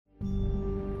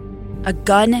A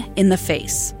gun in the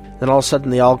face. Then all of a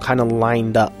sudden they all kind of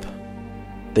lined up.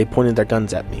 They pointed their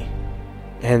guns at me.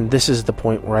 And this is the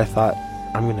point where I thought,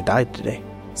 I'm going to die today.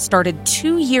 Started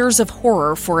 2 years of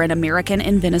horror for an American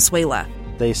in Venezuela.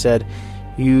 They said,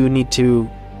 you need to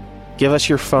give us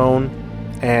your phone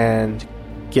and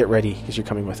get ready because you're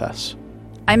coming with us.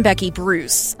 I'm Becky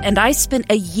Bruce, and I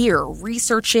spent a year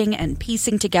researching and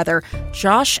piecing together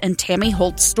Josh and Tammy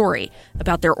Holt's story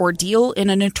about their ordeal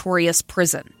in a notorious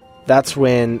prison. That's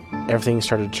when everything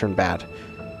started to turn bad.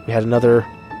 We had another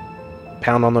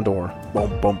pound on the door.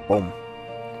 Boom, boom, boom.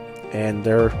 And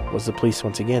there was the police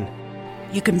once again.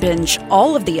 You can binge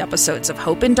all of the episodes of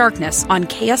Hope in Darkness on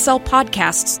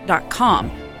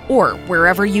kslpodcasts.com or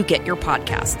wherever you get your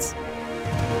podcasts.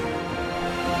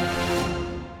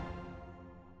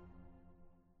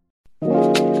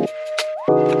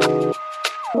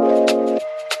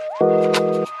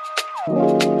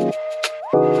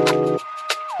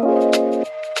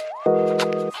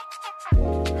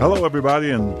 Hello, everybody,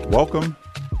 and welcome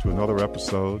to another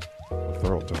episode of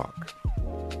Thurl Talk.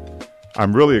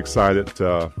 I'm really excited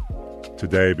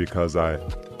today because I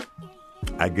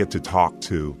get to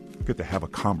have a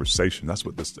conversation. That's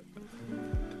what this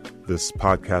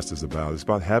podcast is about. It's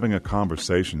about having a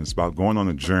conversation. It's about going on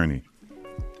a journey,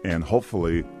 and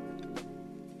hopefully,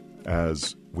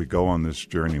 as we go on this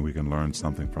journey, we can learn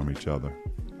something from each other.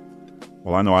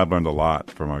 Well, I know I've learned a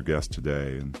lot from our guest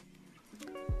today, and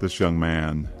this young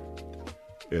man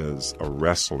is a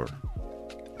wrestler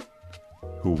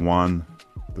who won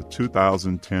the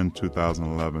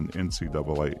 2010-2011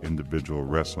 NCAA Individual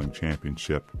Wrestling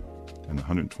Championship in the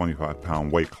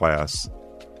 125-pound weight class.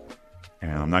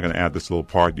 And I'm not going to add this little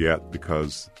part yet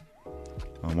because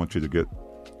I don't want you to get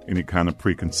any kind of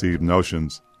preconceived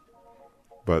notions.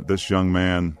 But this young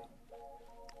man,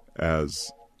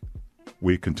 as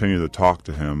we continue to talk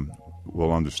to him,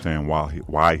 will understand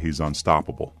why he's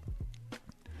unstoppable.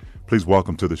 Please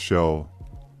welcome to the show,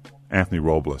 Anthony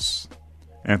Robles.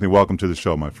 Anthony, welcome to the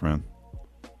show, my friend.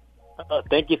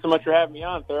 Thank you so much for having me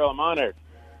on, Thurl. I'm honored.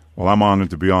 Well, I'm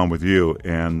honored to be on with you,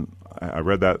 and I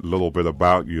read that little bit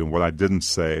about you, and what I didn't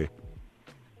say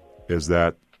is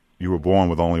that you were born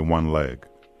with only one leg.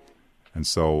 And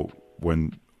so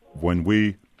when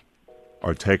we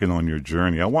are taken on your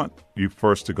journey, I want you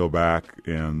first to go back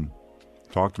and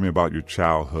talk to me about your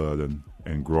childhood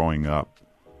and growing up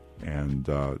and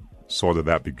sort of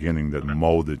that beginning that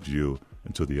molded you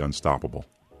into the unstoppable.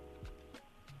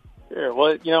 Sure.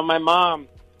 Well, my mom,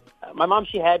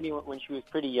 she had me when she was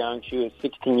pretty young. She was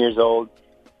 16 years old,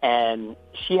 and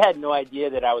she had no idea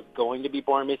that I was going to be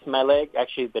born missing my leg.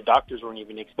 Actually, the doctors weren't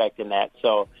even expecting that.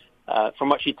 So from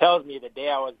what she tells me, the day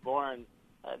I was born,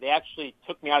 they actually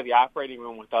took me out of the operating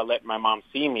room without letting my mom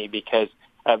see me because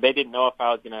they didn't know if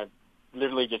I was going to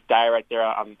literally just die right there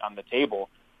on the table.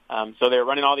 So they were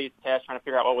running all these tests, trying to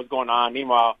figure out what was going on.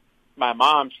 Meanwhile, my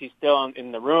mom, she's still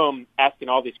in the room asking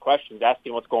all these questions,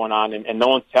 asking what's going on, and no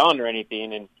one's telling her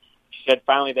anything. And she said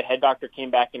finally the head doctor came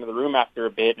back into the room after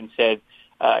a bit and said,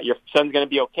 your son's going to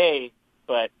be okay,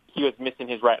 but he was missing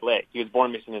his right leg. He was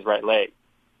born missing his right leg.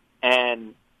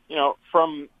 And,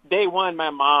 from day one,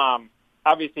 my mom,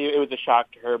 obviously it was a shock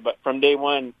to her, but from day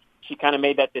one, she kind of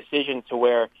made that decision to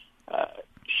where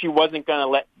she wasn't going to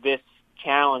let this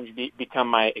challenge become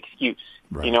my excuse.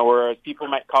 Right. Whereas people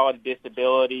might call it a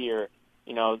disability or,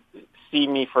 see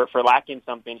me for lacking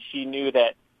something, she knew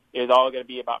that it was all going to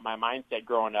be about my mindset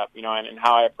growing up, and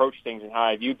how I approached things and how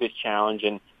I viewed this challenge.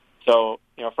 And so,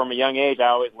 from a young age, I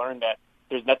always learned that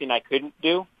there's nothing I couldn't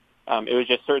do. It was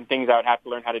just certain things I would have to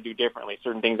learn how to do differently,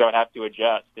 certain things I would have to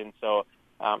adjust. And so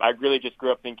I really just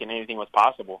grew up thinking anything was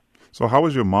possible. So how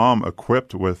was your mom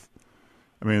equipped with,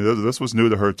 this was new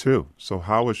to her too. So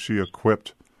how was she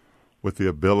equipped with the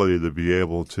ability to be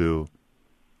able to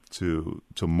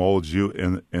mold you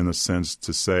in a sense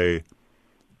to say,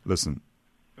 listen,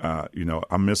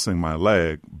 I'm missing my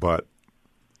leg, but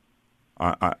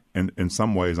I in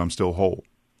some ways I'm still whole.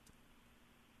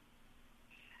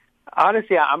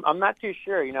 Honestly, I'm not too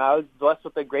sure. I was blessed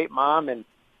with a great mom, and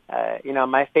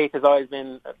my faith has always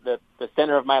been the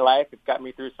center of my life. It's got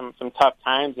me through some tough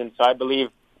times, and so I believe,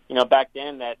 back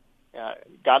then that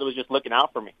God was just looking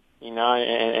out for me,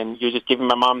 and He was just giving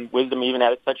my mom wisdom even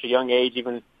at such a young age,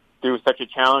 even through such a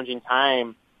challenging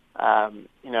time.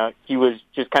 He was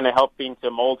just kind of helping to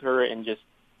mold her and just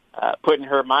put in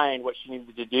her mind what she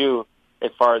needed to do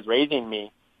as far as raising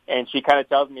me. And she kind of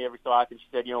tells me every so often, she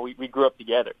said, we grew up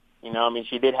together.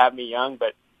 She did have me young,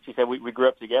 but she said we grew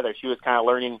up together. She was kind of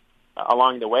learning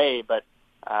along the way. But,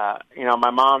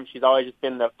 my mom, she's always just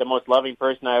been the most loving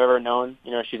person I've ever known.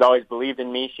 She's always believed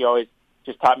in me. She always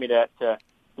just taught me to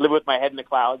live with my head in the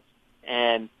clouds.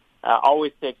 and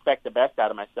always to expect the best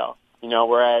out of myself.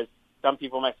 Whereas some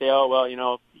people might say, oh, well,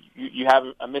 you have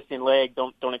a missing leg,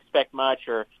 don't expect much,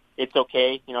 or it's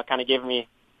okay. Kind of giving me,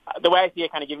 the way I see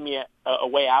it, kind of giving me a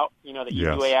way out, the easy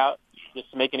way out,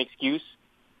 just to make an excuse.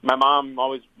 My mom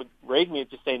always would raise me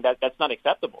just saying that's not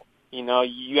acceptable.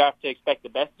 You have to expect the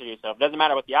best of yourself. It doesn't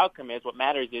matter what the outcome is. What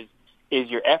matters is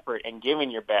your effort and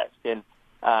giving your best. And,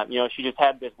 she just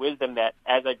had this wisdom that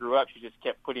as I grew up, she just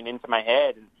kept putting into my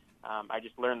head. And I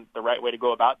just learned the right way to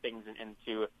go about things and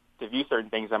to view certain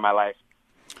things in my life.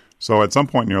 So at some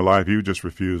point in your life, you just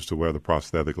refused to wear the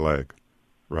prosthetic leg,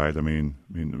 right? I mean,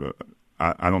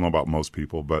 I don't know about most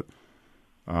people, but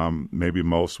maybe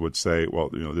most would say, well,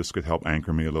 this could help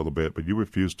anchor me a little bit, but you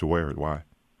refused to wear it. Why?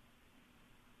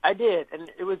 I did, and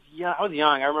I was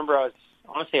young. I remember I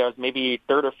was maybe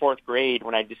third or fourth grade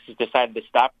when I just decided to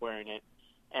stop wearing it.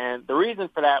 And the reason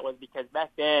for that was because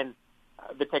back then,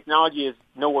 the technology is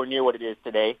nowhere near what it is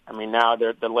today. I mean, now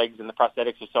the legs and the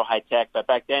prosthetics are so high tech, but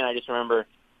back then I just remember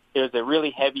it was a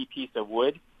really heavy piece of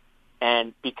wood,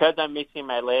 and because I'm missing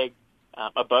my leg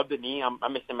above the knee, I'm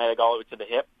missing my leg all the way to the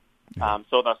hip.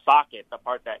 So the socket, the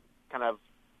part that kind of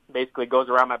basically goes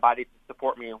around my body to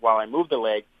support me while I move the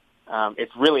leg,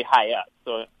 it's really high up.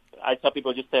 So I tell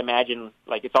people just to imagine,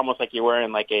 like, it's almost like you're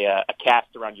wearing like a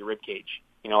cast around your rib cage,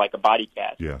 like a body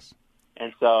cast. Yes.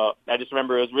 And so I just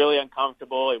remember it was really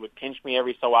uncomfortable. It would pinch me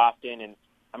every so often. And,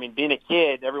 I mean, being a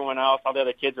kid, everyone else, all the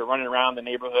other kids are running around the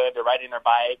neighborhood. They're riding their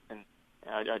bikes and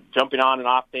jumping on and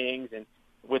off things. And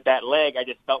with that leg, I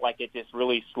just felt like it just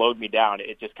really slowed me down.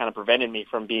 It just kind of prevented me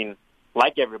from being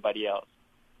like everybody else.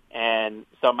 And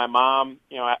so my mom,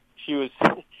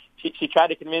 she tried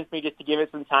to convince me just to give it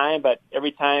some time, but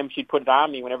every time she'd put it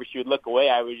on me, whenever she would look away,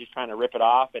 I was just trying to rip it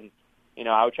off. And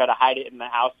I would try to hide it in the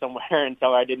house somewhere and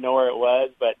tell her I didn't know where it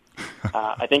was. But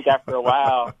I think after a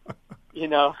while,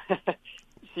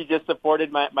 she just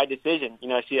supported my decision.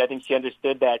 I think she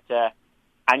understood that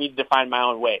I needed to find my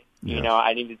own way. Yes.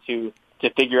 I needed to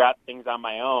figure out things on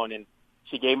my own. And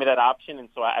she gave me that option. And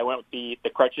so I went with the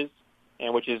crutches,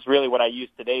 and which is really what I use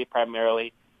today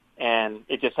primarily. And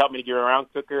it just helped me to get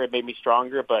around quicker. It made me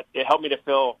stronger, but it helped me to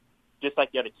feel just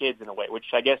like the other kids in a way, which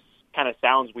I guess kind of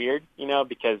sounds weird,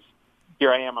 because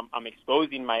here I am, I'm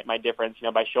exposing my difference,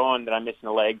 by showing that I'm missing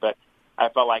a leg, but I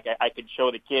felt like I could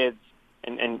show the kids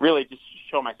and really just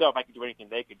show myself I could do anything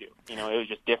they could do. It was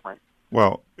just different.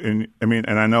 Well, and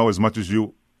I know as much as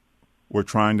you were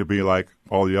trying to be like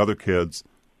all the other kids,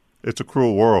 it's a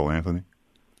cruel world, Anthony,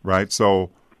 right? So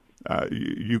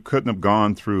you couldn't have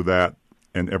gone through that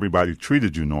and everybody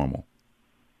treated you normal,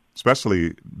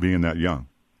 especially being that young.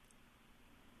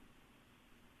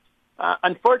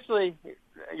 Unfortunately,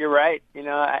 you're right.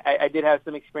 I did have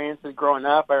some experiences growing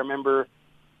up. I remember,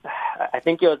 I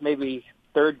think it was maybe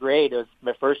third grade. It was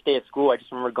my first day at school. I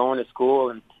just remember going to school,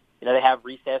 and they have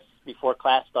recess before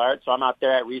class starts. So I'm out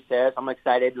there at recess. I'm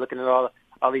excited, looking at all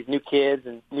these new kids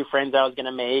and new friends I was going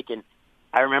to make. And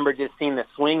I remember just seeing the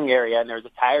swing area, and there was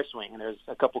a tire swing, and there was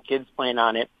a couple kids playing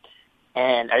on it.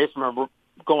 And I just remember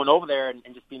going over there and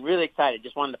just being really excited,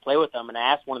 just wanted to play with them. And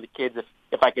I asked one of the kids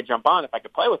if I could jump on, if I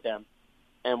could play with them.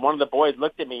 And one of the boys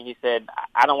looked at me and he said,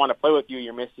 "I don't want to play with you.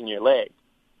 You're missing your leg."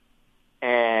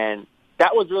 And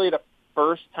that was really the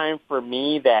first time for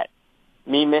me that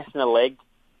me missing a leg,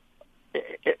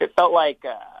 it felt like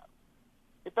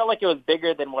it was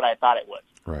bigger than what I thought it was.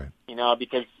 Right.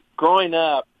 Because growing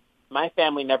up, my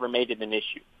family never made it an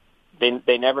issue.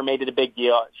 They never made it a big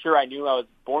deal. Sure, I knew I was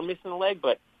born missing a leg,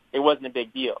 but it wasn't a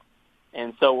big deal.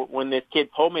 And so when this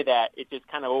kid told me that, it just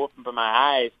kind of opened my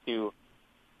eyes to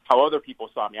how other people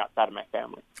saw me outside of my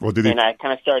family. Well, and I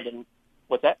kind of started.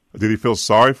 What's that? Did he feel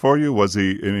sorry for you? Was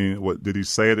he? Did he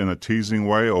say it in a teasing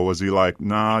way, or was he like,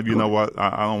 "Nah, you know what?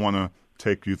 I don't want to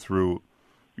take you through,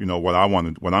 what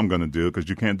I'm going to do because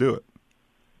you can't do it."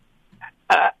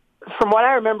 From what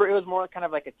I remember, it was more kind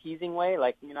of like a teasing way.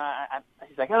 Like, he's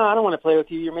like, "Oh, I don't want to play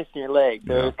with you. You're missing your leg."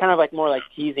 So It was kind of like more like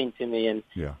teasing to me, and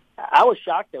I was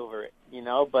shocked over it.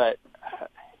 But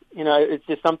it's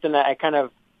just something that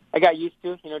I got used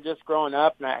to, just growing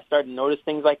up, and I started to notice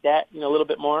things like that, a little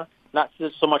bit more. Not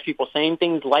just so much people saying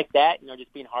things like that,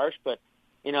 just being harsh, but,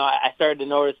 I started to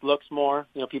notice looks more,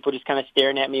 people just kind of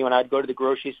staring at me when I'd go to the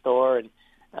grocery store and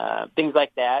things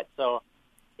like that. So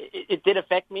it did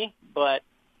affect me, but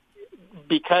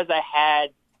because I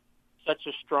had such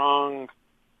a strong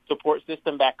support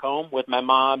system back home with my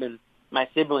mom and my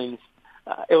siblings,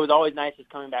 it was always nice just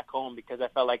coming back home because I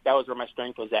felt like that was where my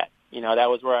strength was at. That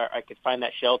was where I could find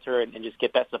that shelter and just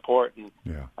get that support. And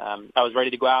I was ready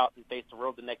to go out and face the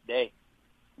world the next day.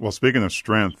 Well, speaking of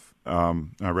strength, I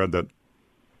read that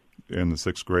in the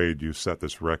 6th grade, you set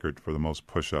this record for the most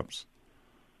push-ups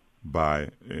by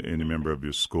any member of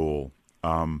your school.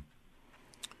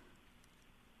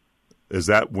 Is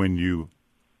that when you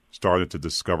started to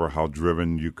discover how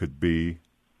driven you could be?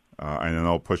 I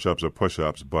know push-ups are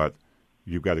push-ups, but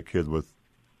you've got a kid with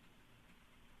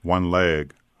one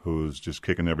leg who's just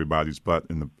kicking everybody's butt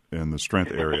in the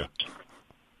strength area.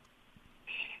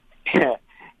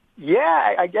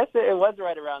 Yeah, I guess it was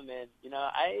right around then.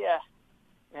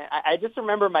 I just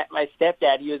remember my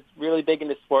stepdad. He was really big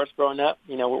into sports growing up.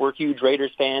 We're huge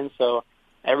Raiders fans, so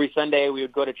every Sunday we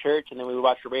would go to church and then we would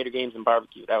watch the Raider games and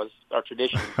barbecue. That was our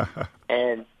tradition.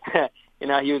 And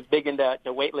he was big into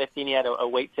weightlifting. He had a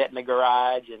weight set in the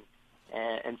garage,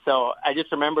 and so I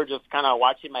just remember just kind of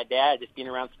watching my dad, just being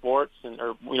around sports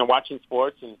or watching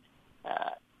sports, and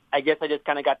I guess I just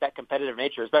kind of got that competitive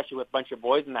nature, especially with a bunch of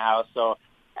boys in the house. So,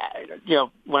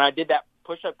 when I did that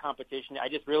push-up competition, I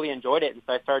just really enjoyed it, and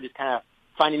so I started just kind of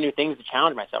finding new things to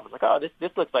challenge myself. I was like, oh,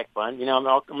 this looks like fun. I'm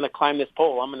going to climb this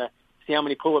pole. I'm going to see how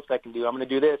many pull-ups I can do. I'm going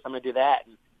to do this. I'm going to do that.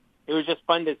 And it was just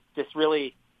fun to just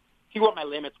really see what my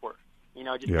limits were,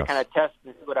 to kind of test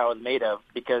and see what I was made of,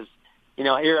 because,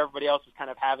 here everybody else was kind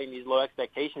of having these low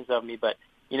expectations of me. But,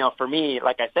 for me,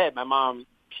 like I said, my mom,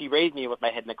 she raised me with my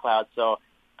head in the clouds. So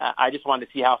I just wanted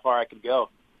to see how far I could go.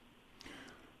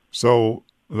 So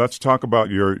let's talk about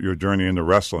your journey into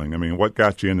wrestling. I mean, what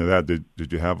got you into that? Did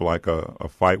you have like a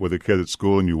fight with a kid at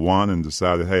school and you won and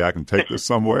decided, hey, I can take this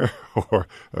somewhere? Or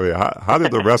how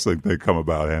did the wrestling thing come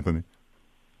about, Anthony?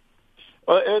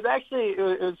 Well, it was actually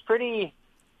it was pretty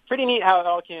neat how it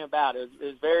all came about. It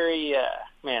was very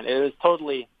it was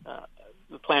totally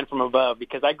the plan from above,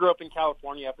 because I grew up in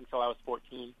California up until I was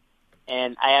 14,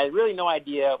 and I had really no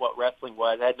idea what wrestling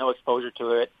was. I had no exposure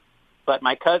to it. But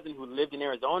my cousin, who lived in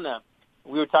Arizona,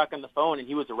 we would talk on the phone, and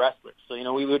he was a wrestler. So,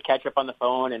 we would catch up on the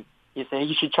phone, and he'd say,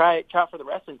 you should try out for the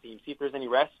wrestling team, see if there's any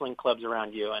wrestling clubs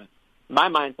around you. And my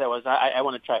mindset was, I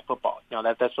want to try football.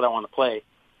 That's what I want to play.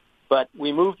 But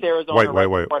we moved to Arizona. Wait.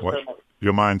 What?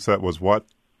 Your mindset was what?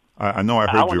 I know I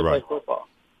heard you right. I want to play football.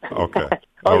 Okay.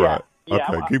 Oh, all yeah. right. Yeah,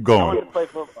 okay, keep going. I wanted to play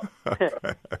football.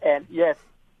 And, yes,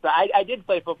 so I did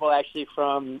play football, actually,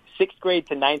 from 6th grade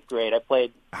to 9th grade. I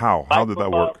played. How? How did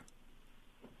that work?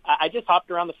 I just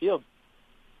hopped around the field.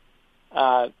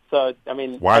 So, I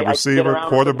mean, wide receiver,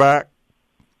 quarterback,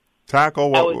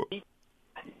 tackle. I was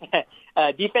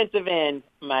defensive end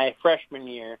my freshman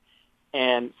year,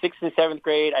 and 6th and 7th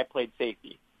grade I played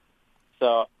safety.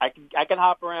 So I could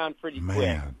hop around pretty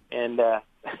quick. And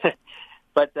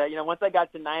but once I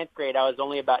got to 9th grade, I was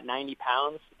only about 90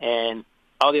 pounds, and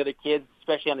all the other kids,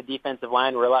 especially on the defensive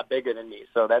line, were a lot bigger than me.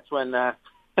 So that's when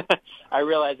I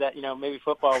realized that maybe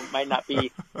football might not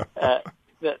be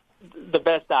the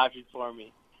best option for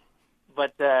me.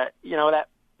 But that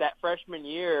freshman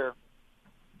year,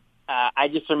 I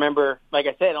just remember, like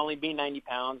I said, only being 90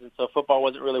 pounds, and so football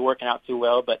wasn't really working out too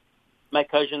well. But my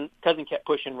cousin kept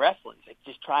pushing wrestling. He's like,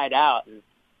 just try it out. And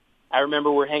I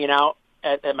remember we're hanging out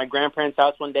at my grandparents'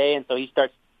 house one day, and so he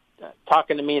starts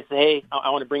talking to me and says, hey, I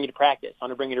want to bring you to practice. I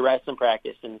want to bring you to wrestling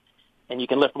practice, and you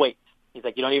can lift weights. He's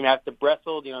like, you don't even have to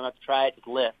wrestle. You don't have to try it. Just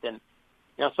lift. And,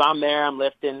 so I'm there. I'm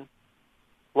lifting,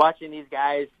 watching these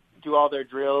guys do all their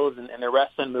drills and their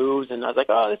wrestling moves. And I was like,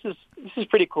 oh, this is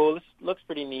pretty cool. This looks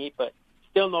pretty neat, but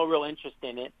still no real interest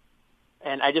in it.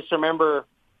 And I just remember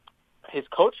his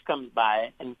coach comes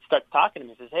by and starts talking to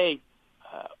me and says, hey,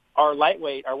 our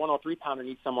lightweight, our 103-pounder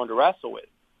needs someone to wrestle with.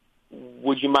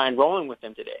 Would you mind rolling with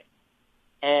him today?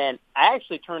 And I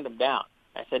actually turned him down.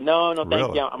 I said, no,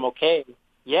 thank you. I'm okay.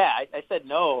 Yeah, I said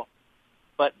no.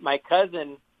 But my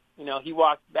cousin, he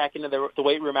walked back into the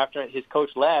weight room after his coach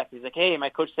left. He's like, hey, my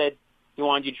coach said he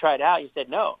wanted you to try it out. He said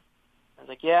no. I was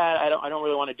like, yeah, I don't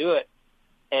really want to do it.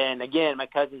 And again, my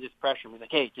cousin just pressured me. He's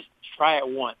like, hey, just try it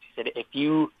once. He said, if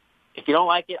you don't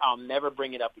like it, I'll never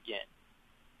bring it up again.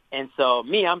 And so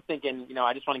I'm thinking,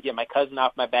 I just want to get my cousin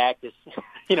off my back. Just,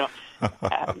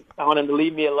 I want him to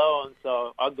leave me alone.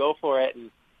 So I'll go for it.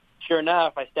 And sure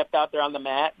enough, I stepped out there on the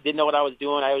mat, didn't know what I was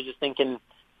doing. I was just thinking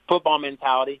football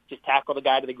mentality, just tackle the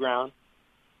guy to the ground.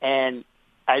 And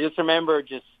I just remember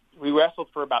we wrestled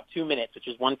for about 2 minutes, which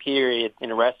is one period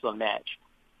in a wrestling match.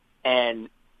 And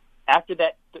after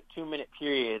that 2-minute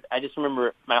period, I just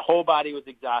remember my whole body was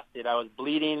exhausted. I was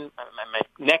bleeding. My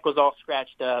neck was all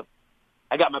scratched up.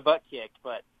 I got my butt kicked,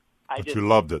 but you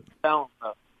loved it.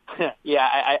 Yeah,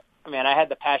 I had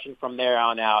the passion from there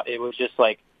on out. It was just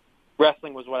like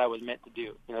wrestling was what I was meant to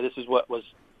do. This is what was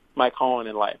my calling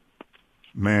in life.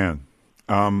 Man.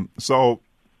 So,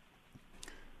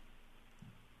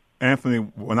 Anthony,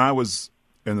 when I was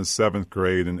in the 7th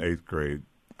grade and 8th grade,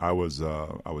 I was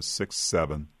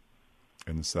 6'7",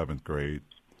 in the 7th grade,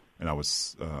 and I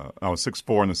was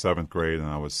 6'4" in the 7th grade, and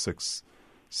I was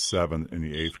 6'7" in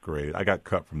the 8th grade. I got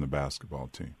cut from the basketball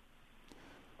team.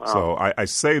 Wow. So I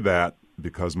say that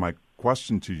because my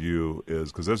question to you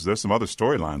is, because there's some other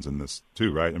storylines in this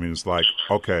too, right? I mean, it's like,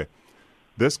 okay,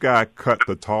 this guy cut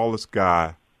the tallest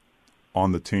guy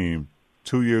on the team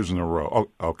 2 years in a row.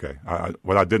 Oh, okay.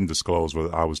 What I didn't disclose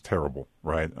was I was terrible,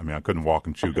 right? I mean, I couldn't walk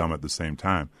and chew gum at the same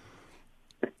time.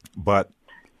 But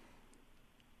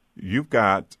you've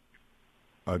got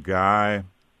a guy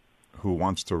who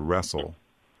wants to wrestle.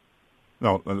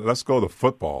 No, let's go to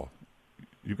football.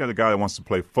 You've got a guy that wants to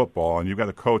play football, and you've got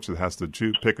a coach that has to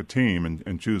pick a team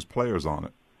and choose players on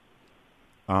it.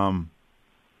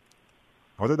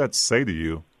 What did that say to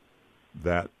you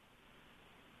that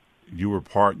you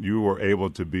were able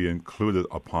to be included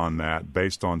upon that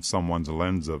based on someone's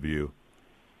lens of you,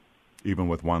 even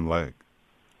with one leg?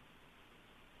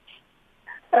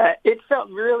 It felt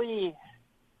really,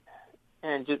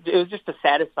 and it was just a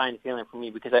satisfying feeling for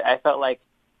me, because I felt like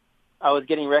I was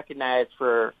getting recognized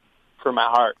for my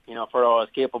heart, for what I was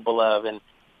capable of, and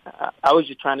I was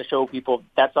just trying to show people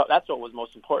that's what was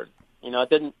most important. It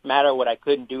didn't matter what I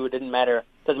couldn't do. It doesn't matter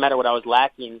what I was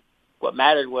lacking. What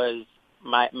mattered was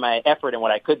my effort and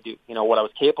what I could do, what I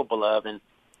was capable of. And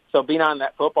so being on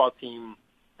that football team,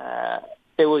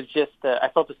 it was just, I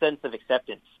felt a sense of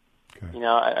acceptance. Okay.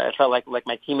 I felt like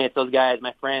my teammates, those guys,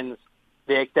 my friends,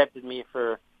 they accepted me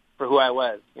for who I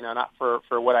was, not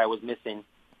for what I was missing.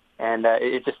 And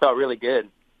it just felt really good.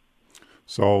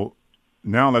 So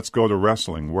now let's go to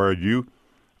wrestling, where I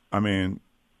didn't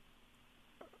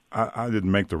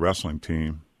make the wrestling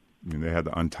team. I mean, they had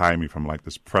to untie me from like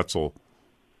this pretzel.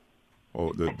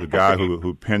 Oh, the guy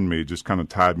who pinned me just kind of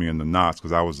tied me in the knots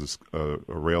because I was a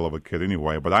rail of a kid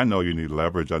anyway. But I know you need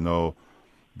leverage. I know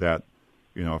that,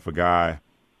 if a guy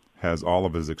has all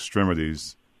of his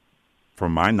extremities,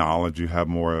 from my knowledge, you have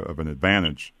more of an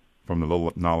advantage from the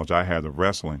little knowledge I had of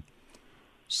wrestling.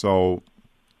 So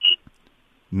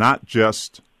not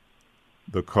just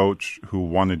the coach who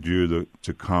wanted you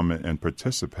to come and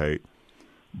participate,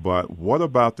 but what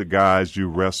about the guys you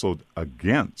wrestled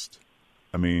against?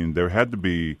 I mean, there had to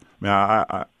be.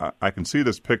 I can see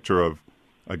this picture of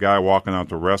a guy walking out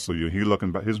to wrestle you.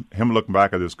 Him looking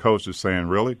back at his coach, just saying,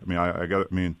 "Really?"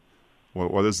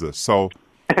 What is this? So,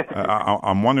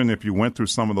 I'm wondering if you went through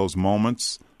some of those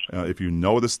moments, if you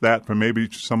noticed that from maybe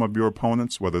some of your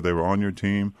opponents, whether they were on your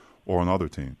team or on other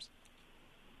teams.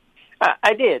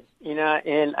 I did,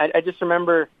 and I just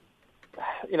remember,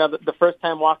 the first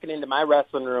time walking into my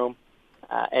wrestling room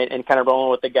and kind of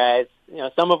rolling with the guys.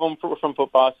 Some of them were from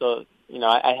football, so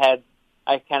I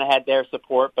kind of had their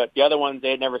support, but the other ones, they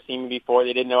had never seen me before.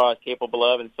 They didn't know what I was capable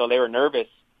of, and so they were nervous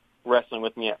wrestling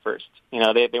with me at first.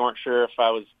 They weren't sure if I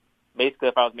was made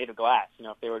of glass,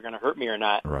 if they were going to hurt me or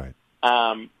not. Right.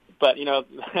 But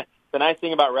the nice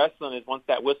thing about wrestling is once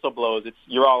that whistle blows,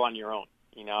 you're all on your own.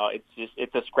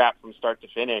 It's a scrap from start to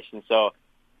finish. And so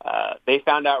they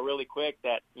found out really quick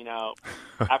that,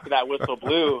 after that whistle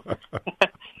blew,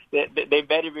 they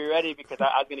better be ready because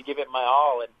I was going to give it my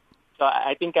all. And so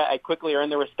I think I quickly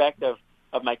earned the respect of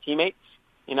my teammates,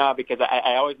 because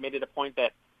I always made it a point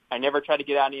that I never tried to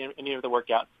get out any of the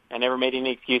workouts. I never made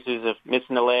any excuses of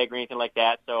missing a leg or anything like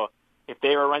that. So if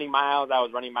they were running miles, I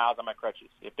was running miles on my crutches.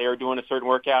 If they were doing a certain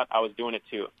workout, I was doing it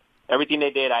too. Everything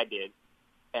they did, I did.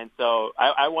 And so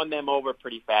I won them over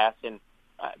pretty fast. And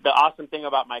the awesome thing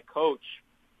about my coach,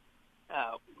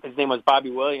 his name was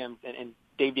Bobby Williams, and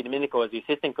Dave DiDomenico was the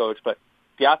assistant coach. But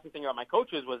the awesome thing about my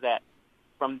coaches was that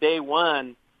from day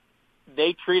one,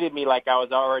 they treated me like I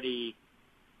was already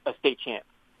a state champ.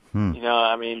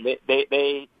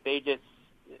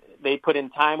 They put in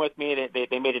time with me.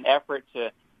 They made an effort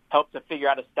to help to figure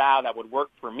out a style that would work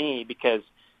for me because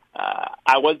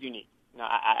I was unique.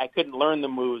 I couldn't learn the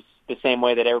moves the same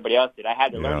way that everybody else did. I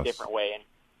had to learn a different way,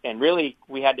 and really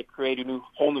we had to create a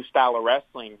whole new style of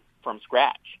wrestling from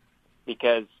scratch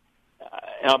because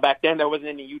back then there wasn't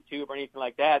any YouTube or anything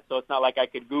like that, so it's not like I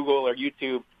could Google or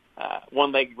YouTube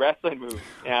one-leg wrestling moves.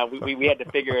 We had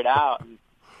to figure it out. And,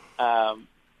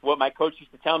 what my coach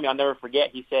used to tell me, I'll never forget,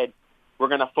 he said, we're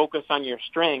going to focus on your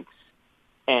strengths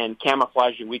and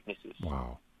camouflage your weaknesses.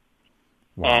 Wow.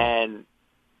 And,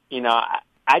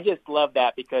 I just love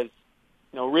that because,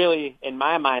 really, in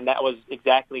my mind, that was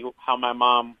exactly how my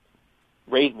mom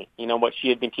raised me, what she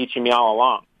had been teaching me all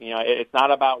along. It's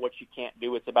not about what you can't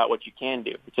do. It's about what you can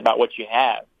do. It's about what you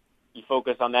have. You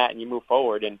focus on that and you move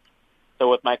forward. And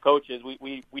so with my coaches,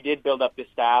 we did build up this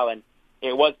style, and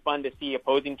it was fun to see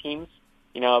opposing teams,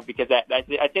 because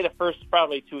I'd say the first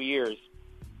probably 2 years,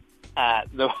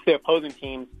 the opposing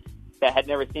teams, that had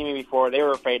never seen me before, they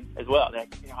were afraid as well. They're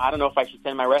like, I don't know if I should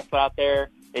send my wrestler out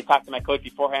there. They talked to my coach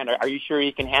beforehand. Are you sure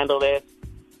he can handle this?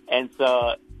 And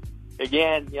so,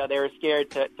 again, they were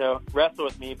scared to wrestle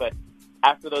with me. But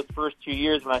after those first 2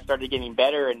 years, when I started getting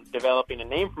better and developing a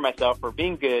name for myself for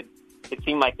being good, it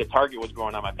seemed like the target was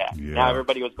growing on my back. Yeah. Now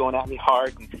everybody was going at me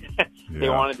hard, and they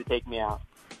wanted to take me out.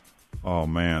 Oh,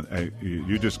 man. Hey,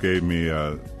 you just gave me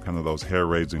kind of those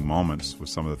hair-raising moments with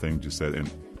some of the things you said.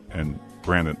 And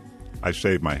granted, I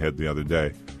shaved my head the other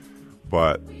day.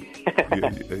 But,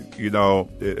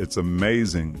 it's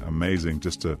amazing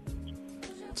just to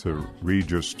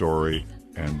read your story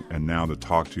and now to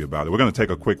talk to you about it. We're going to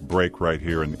take a quick break right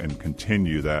here and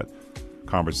continue that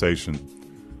conversation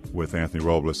with Anthony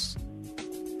Robles.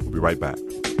 We'll be right back.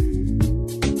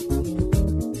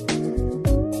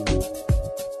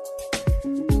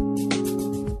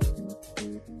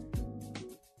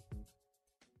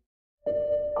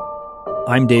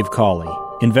 I'm Dave Cawley,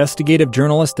 investigative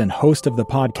journalist and host of the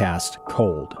podcast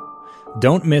Cold.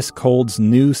 Don't miss Cold's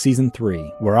new Season 3,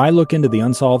 where I look into the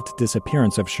unsolved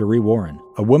disappearance of Cherie Warren,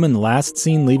 a woman last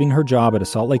seen leaving her job at a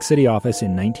Salt Lake City office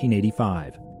in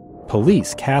 1985.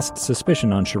 Police cast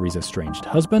suspicion on Cherie's estranged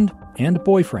husband and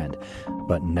boyfriend,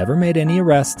 but never made any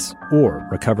arrests or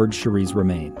recovered Cherie's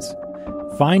remains.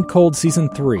 Find Cold Season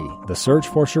 3, The Search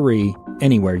for Cherie,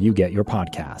 anywhere you get your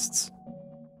podcasts.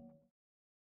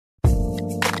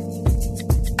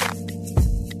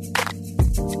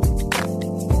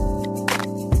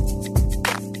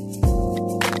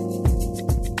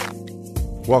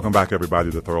 Welcome back,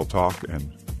 everybody, to Thurl Talk, and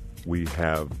we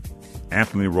have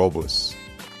Anthony Robles,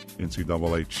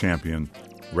 NCAA champion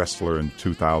wrestler in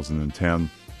 2010,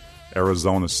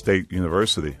 Arizona State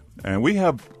University. And we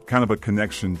have kind of a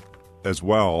connection as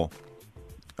well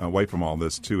away from all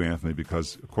this too, Anthony,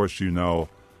 because, of course,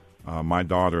 my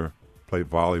daughter played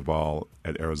volleyball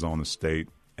at Arizona State,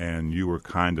 and you were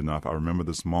kind enough. I remember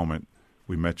this moment.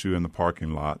 We met you in the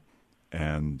parking lot,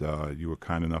 and you were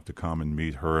kind enough to come and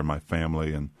meet her and my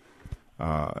family. And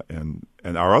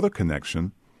our other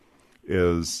connection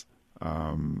is,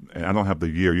 and I don't have the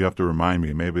year. You have to remind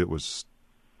me. Maybe it was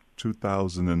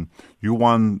 2000, and you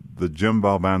won the Jim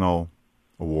Valvano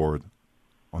Award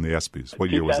on the ESPYs. What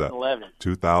year was that?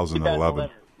 2011.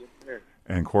 Yes, sir.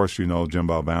 And, of course, Jim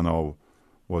Valvano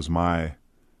was my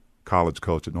college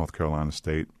coach at North Carolina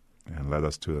State and led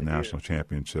us to the national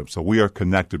championship. So we are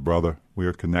connected, brother. We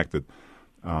are connected.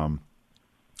 I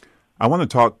want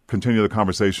to continue the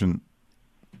conversation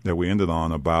that we ended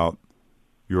on about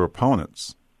your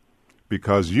opponents,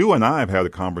 because you and I have had a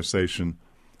conversation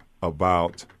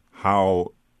about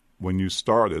how when you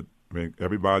started,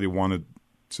 everybody wanted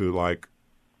to,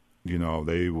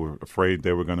 they were afraid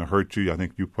they were going to hurt you. I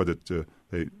think you put it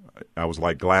I was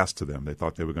like glass to them. They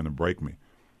thought they were going to break me.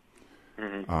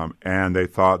 Mm-hmm. And they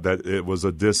thought that it was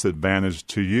a disadvantage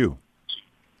to you.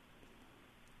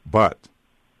 But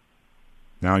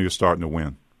now you're starting to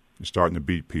win. You're starting to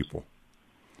beat people.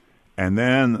 And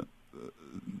then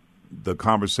the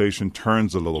conversation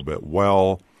turns a little bit.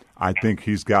 Well, I think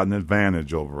he's got an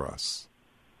advantage over us.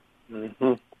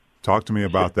 Mm-hmm. Talk to me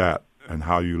about that and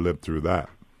how you lived through that.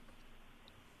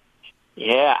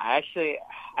 Yeah,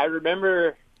 I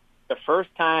remember the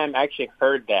first time I actually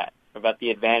heard that about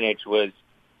the advantage was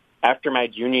after my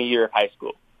junior year of high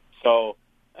school. So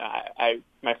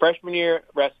my freshman year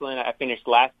wrestling, I finished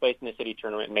last place in the city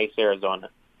tournament in Mesa, Arizona.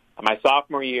 My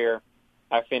sophomore year,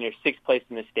 I finished sixth place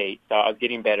in the state, so I was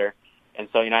getting better. And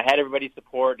so, I had everybody's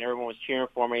support and everyone was cheering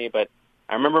for me. But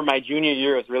I remember my junior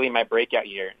year was really my breakout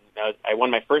year. I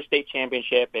won my first state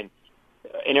championship, and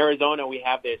in Arizona we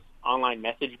have this online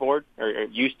message board, or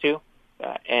used to.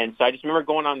 And so I just remember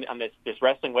going on this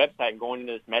wrestling website and going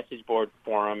into this message board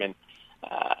forum, and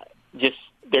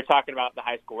they're talking about the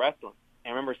high school wrestling.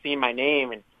 And I remember seeing my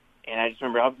name, and I just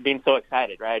remember being so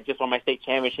excited, right? I just won my state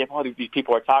championship. All these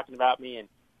people are talking about me, and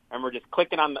I remember just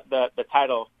clicking on the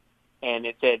title, and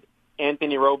it said,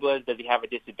 Anthony Robles, does he have a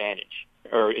disadvantage,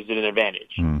 or is it an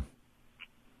advantage? Mm.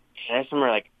 And I just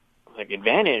remember, like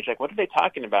advantage? Like, what are they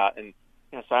talking about? And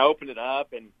so I opened it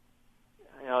up, and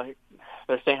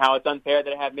they're saying how it's unfair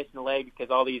that I have missing a leg because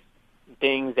all these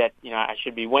things that I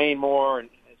should be weighing more, and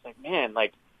it's like, man,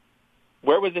 like,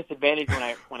 where was this advantage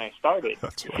when I started?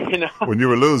 That's right. When you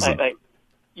were losing.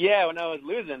 Yeah, when I was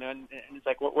losing, and it's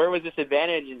like, where was this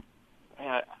advantage? And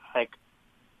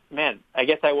man, I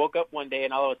guess I woke up one day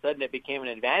and all of a sudden it became an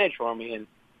advantage for me, and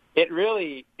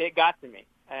it got to me.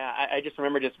 I just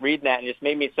remember just reading that, and it just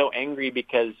made me so angry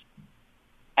because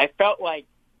I felt like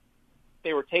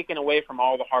they were taken away from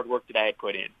all the hard work that I had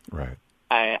put in. Right.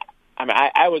 I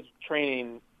was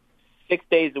training 6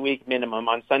 days a week minimum.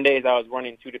 On Sundays, I was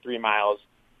running 2 to 3 miles,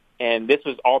 and this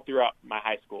was all throughout my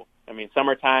high school. I mean,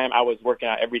 summertime, I was working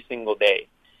out every single day,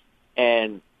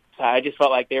 and so I just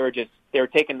felt like they were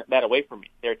taking that away from me.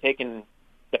 They were taking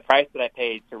the price that I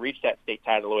paid to reach that state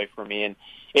title away from me, and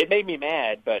it made me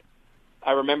mad. But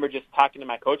I remember just talking to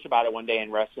my coach about it one day in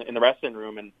the wrestling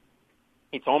room, and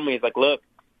he told me, he's like, look,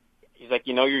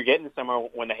 you're getting somewhere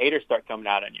when the haters start coming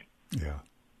out on you. Yeah.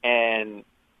 And,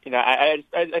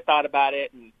 I thought about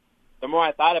it, and the more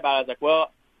I thought about it, I was like,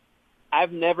 well,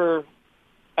 I've never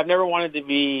wanted to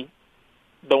be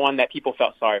the one that people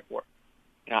felt sorry for.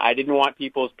 I didn't want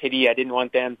people's pity. I didn't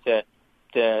want them to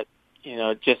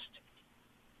just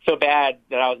feel bad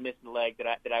that I was missing a leg,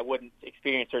 that I wouldn't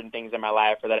experience certain things in my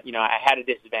life, or that, I had a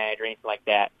disadvantage or anything like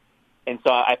that. And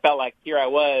so I felt like here I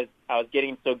was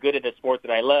getting so good at a sport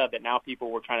that I loved that now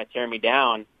people were trying to tear me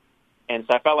down. And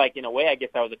so I felt like, in a way, I guess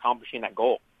I was accomplishing that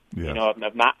goal, yes,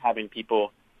 of not having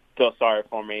people feel sorry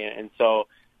for me. And so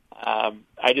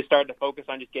I just started to focus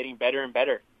on just getting better and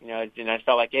better, and I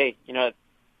felt like, hey, no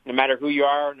matter who you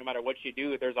are, no matter what you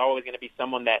do, there's always going to be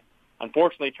someone that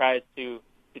unfortunately tries to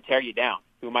tear you down,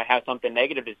 who might have something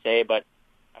negative to say. But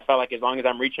I felt like as long as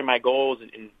I'm reaching my goals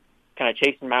and kind of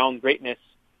chasing my own greatness,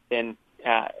 then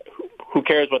who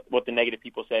cares what the negative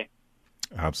people say?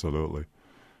 Absolutely.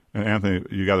 And Anthony,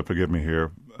 you got to forgive me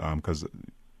here, because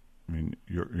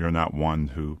you're not one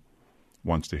who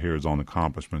wants to hear his own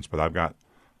accomplishments, but I've got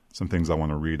some things I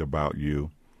want to read about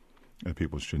you that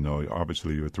people should know.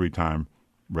 Obviously, you're a 3-time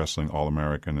wrestling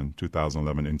All-American and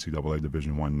 2011 NCAA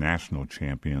Division I national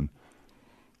champion,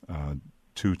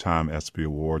 2-time ESPY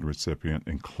award recipient,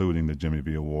 including the Jimmy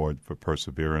V Award for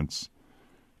Perseverance.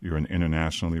 You're an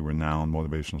internationally renowned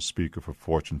motivational speaker for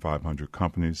Fortune 500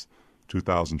 companies,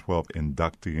 2012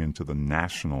 inductee into the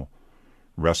National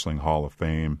Wrestling Hall of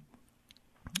Fame.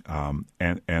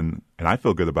 And I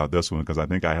feel good about this one because I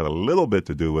think I had a little bit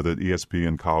to do with it.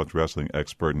 ESPN college wrestling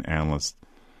expert and analyst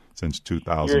since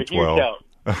 2012.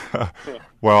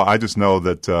 Well, I just know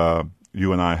that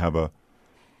you and I have a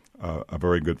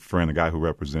very good friend, a guy who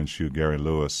represents you, Gary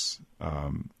Lewis,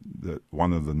 that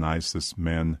one of the nicest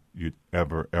men you'd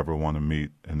ever want to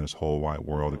meet in this whole wide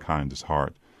world, the kindest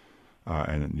heart,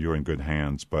 and you're in good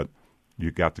hands. But you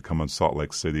got to come to Salt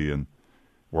Lake City and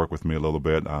work with me a little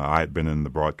bit. I had been in the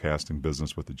broadcasting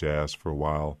business with the Jazz for a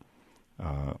while.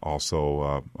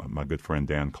 Also, my good friend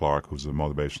Dan Clark, who's a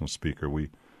motivational speaker, we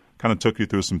kind of took you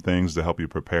through some things to help you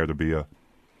prepare to be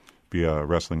a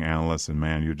wrestling analyst. And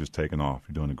man, you're just taking off.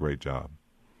 You're doing a great job.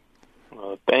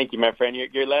 Well, thank you, my friend.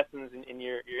 Your lessons and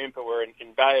your input were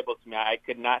invaluable to me. I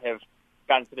could not have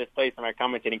gotten to this place in my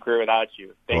commentating career without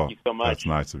you. Thank you so much. That's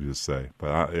nice of you to say.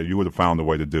 But you would have found a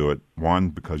way to do it. One,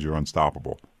 because you're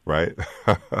unstoppable, right?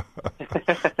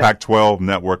 Pac-12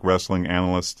 network wrestling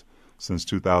analyst since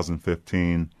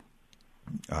 2015,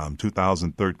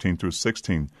 2013 through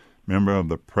 16, member of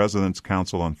the President's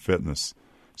Council on Fitness,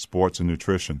 Sports, and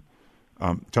Nutrition.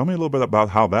 Tell me a little bit about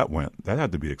how that went. That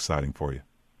had to be exciting for you.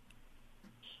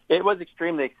 It was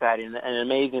extremely exciting and an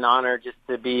amazing honor just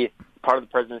to be part of the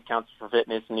President's Council for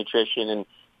Fitness and Nutrition. And,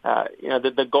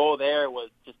 the goal there was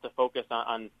just to focus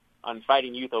on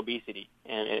fighting youth obesity,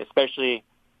 and especially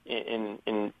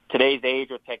in today's age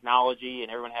with technology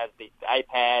and everyone has the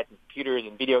iPads and computers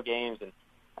and video games. And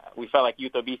we felt like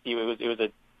youth obesity, it was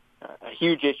a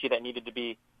huge issue that needed to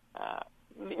be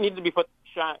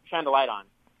shined a light on.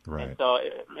 Right. And so,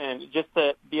 and just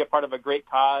to be a part of a great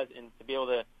cause and to be able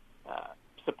to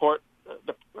support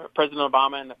the President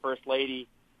Obama and the First Lady,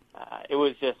 it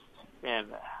was just, man,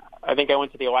 I think I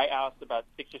went to the White House about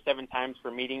 6 or 7 times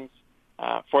for meetings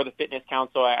for the Fitness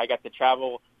Council. I got to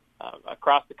travel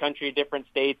across the country, different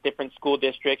states, different school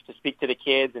districts to speak to the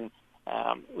kids, and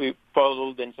we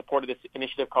followed and supported this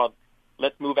initiative called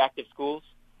Let's Move Active Schools.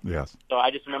 Yes. So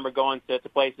I just remember going to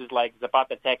places like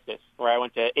Zapata, Texas, where I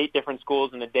went to 8 different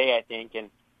schools in a day, I think, and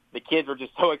the kids were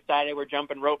just so excited. We're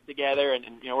jumping rope together, and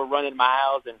we're running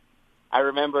miles. And I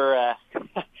remember,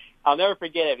 I'll never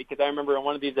forget it because I remember in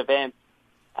one of these events,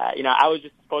 I was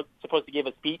just supposed to give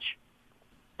a speech,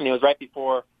 and it was right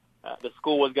before the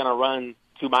school was going to run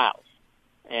 2 miles.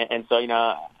 And so,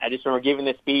 I just remember giving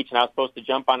this speech, and I was supposed to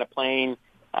jump on a plane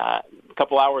a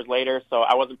couple hours later, so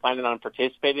I wasn't planning on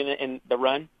participating in the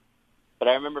run. But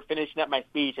I remember finishing up my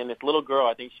speech, and this little girl,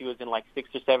 I think she was in like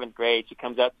 6th or 7th grade, she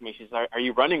comes up to me. She says, "Are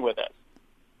you running with us?"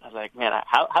 I was like, man,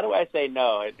 how do I say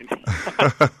no? I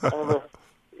remember,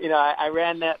 I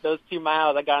ran those 2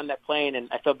 miles. I got on that plane, and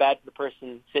I felt bad for the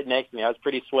person sitting next to me. I was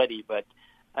pretty sweaty, but,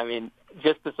 I mean,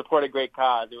 just to support a great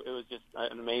cause, it was just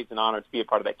an amazing honor to be a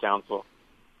part of that council.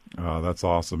 That's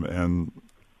awesome. And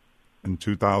in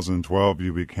 2012,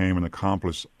 you became an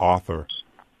accomplished author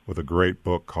with a great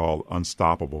book called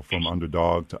Unstoppable, From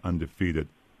Underdog to Undefeated,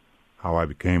 How I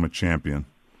Became a Champion.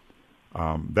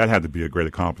 That had to be a great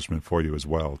accomplishment for you as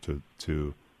well,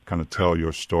 to kind of tell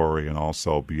your story and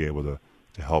also be able to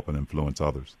help and influence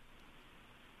others.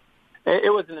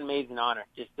 It was an amazing honor,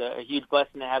 just a huge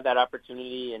blessing to have that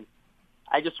opportunity. And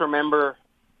I just remember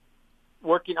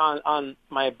working on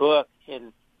my book,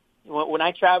 and when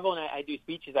I travel and I do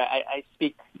speeches, I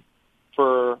speak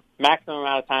for maximum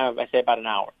amount of time, I say about an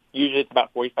hour. Usually it's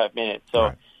about 45 minutes. So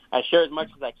right. I share as much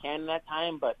as I can in that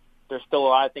time, but there's still a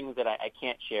lot of things that I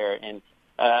can't share. And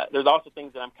there's also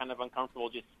things that I'm kind of uncomfortable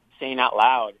just saying out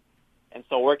loud. And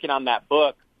so working on that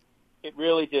book, it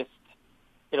really just,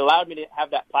 it allowed me to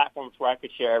have that platform where I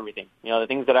could share everything. You know, the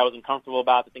things that I was uncomfortable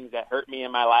about, the things that hurt me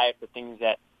in my life, the things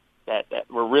that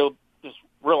were real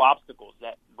obstacles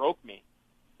that broke me.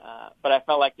 But I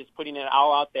felt like just putting it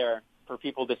all out there for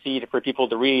people to see, for people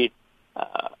to read,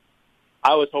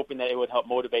 I was hoping that it would help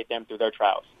motivate them through their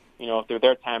trials, you know, through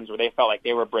their times where they felt like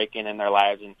they were breaking in their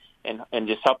lives, and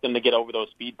just help them to get over those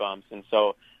speed bumps. And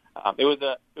so it was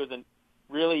a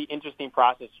really interesting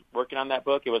process working on that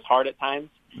book. It was hard at times,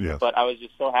 yes, but I was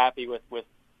just so happy with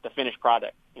the finished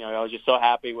product. You know, I was just so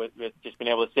happy with just being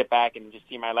able to sit back and just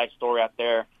see my life story out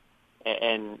there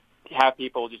and have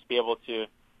people just be able to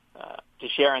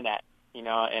share in that, you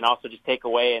know, and also just take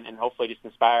away and hopefully just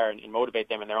inspire and motivate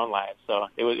them in their own lives. So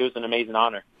it was an amazing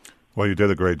honor. Well, you did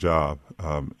a great job,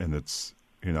 and it's,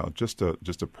 you know, just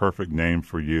a perfect name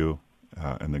for you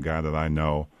and the guy that I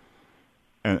know.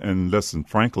 And listen,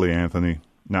 frankly, Anthony,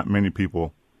 not many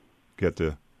people get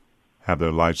to have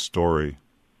their life story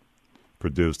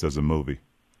produced as a movie,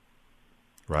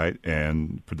 right?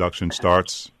 And production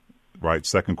starts, right,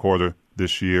 second quarter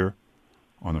this year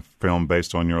on a film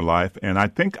based on your life. And I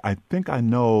think I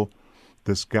know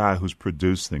this guy who's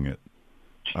producing it,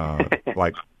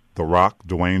 like The Rock,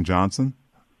 Dwayne Johnson.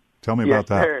 Tell me about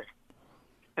that.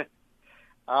 Sir.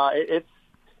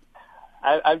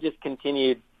 I've just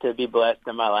continued to be blessed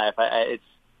in my life. It's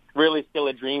really still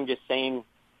a dream just saying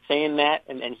that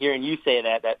and hearing you say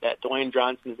that Dwayne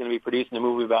Johnson is going to be producing a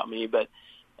movie about me. But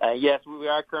yes, we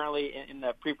are currently in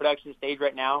the pre-production stage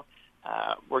right now.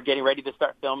 We're getting ready to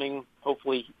start filming,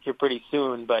 hopefully here pretty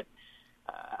soon. But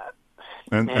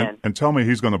and tell me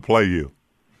he's going to play you.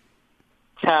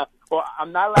 Well,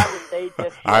 I'm not allowed to say just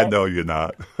yet. I know you're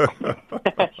not.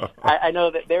 I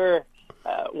know that there are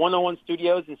 101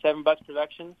 Studios and 7 Bucks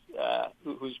Productions,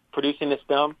 who's producing this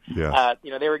film. Yes.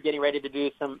 You know, they were getting ready to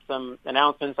do some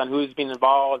announcements on who's been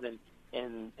involved and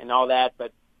all that.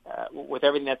 But with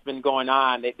everything that's been going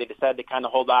on, they decided to kind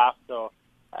of hold off. So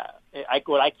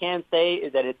what I can say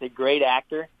is that it's a great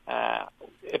actor.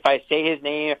 If I say his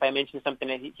name, if I mention something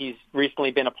that he's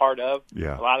recently been a part of,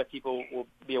 yeah, a lot of people will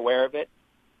be aware of it.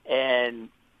 And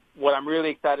what I'm really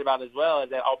excited about as well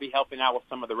is that I'll be helping out with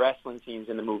some of the wrestling teams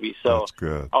in the movie. So that's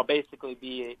good. I'll basically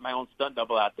be my own stunt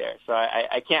double out there. So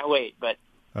I can't wait. But,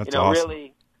 that's you know, awesome.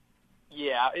 Really,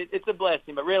 yeah, it's a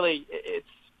blessing. But really, it's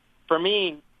for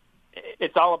me,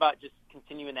 it's all about just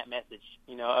continuing that message,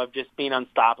 you know, of just being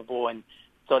unstoppable. And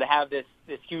so to have this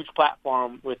huge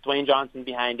platform with Dwayne Johnson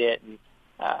behind it, and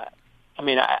I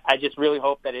mean, I just really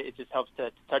hope that it just helps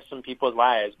to touch some people's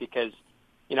lives because,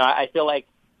 you know, I feel like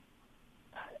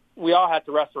we all have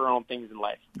to wrestle our own things in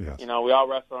life. Yes. You know, we all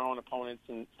wrestle our own opponents,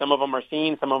 and some of them are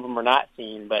seen, some of them are not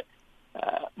seen. But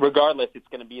regardless, it's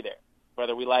going to be there,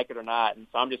 whether we like it or not. And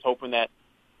so I'm just hoping that,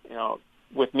 you know,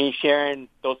 with me sharing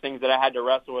those things that I had to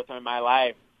wrestle with in my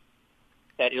life,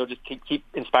 that it'll just keep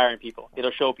inspiring people.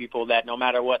 It'll show people that no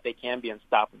matter what, they can be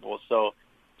unstoppable. So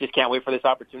just can't wait for this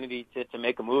opportunity to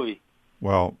make a movie.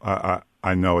 Well,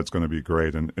 I know it's going to be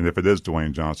great. And if it is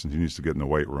Dwayne Johnson, he needs to get in the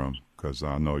weight room because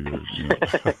I know you know.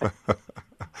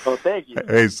 Well, thank you.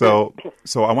 Hey, so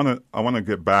I want to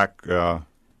get back to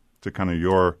kind of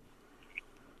your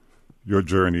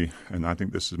journey, and I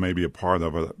think this is maybe a part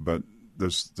of it, but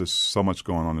there's so much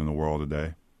going on in the world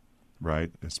today,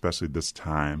 right? Especially this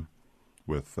time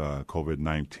with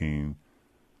COVID-19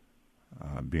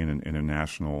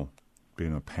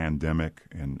 being a pandemic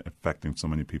and affecting so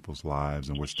many people's lives,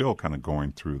 and we're still kind of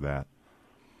going through that.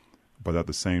 But at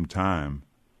the same time,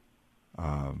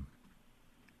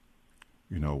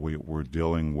 you know, we're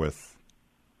dealing with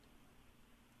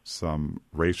some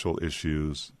racial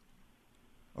issues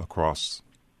across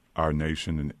our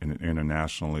nation and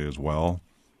internationally as well.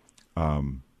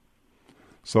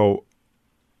 So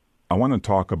I want to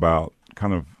talk about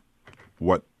kind of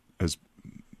what has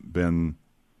been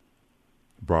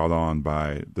brought on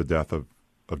by the death of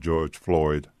George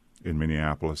Floyd in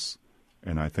Minneapolis.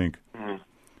 And I think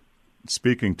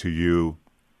speaking to you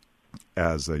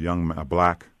as a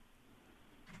black,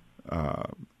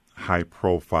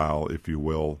 high-profile, if you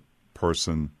will,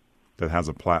 person that has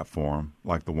a platform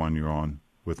like the one you're on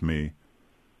with me,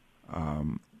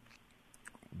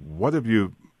 what have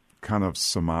you kind of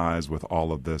surmised with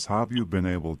all of this? How have you been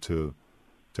able to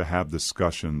have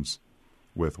discussions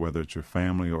with whether it's your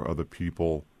family or other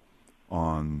people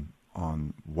on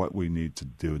what we need to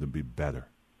do to be better?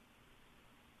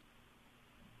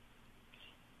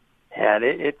 Yeah,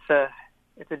 it's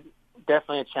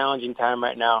definitely a challenging time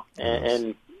right now,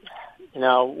 and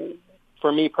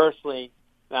for me personally,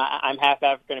 I'm half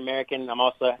African American. I'm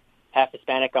also half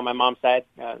Hispanic on my mom's side.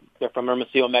 They're from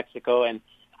Hermosillo, Mexico, and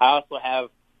I also have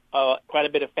quite a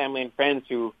bit of family and friends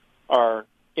who are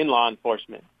in law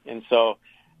enforcement, and so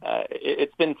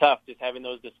it's been tough just having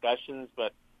those discussions.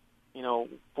 But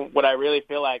what I really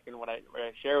feel like, and what I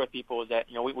share with people is that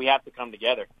we have to come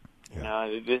together.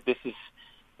 Yeah. This is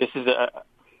it's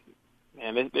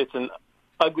an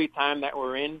ugly time that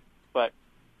we're in, but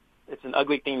it's an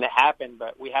ugly thing that happened.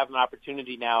 But we have an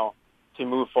opportunity now to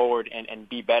move forward and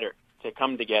be better, to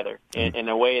come together in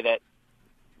a way that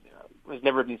has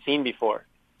never been seen before.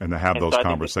 And to have those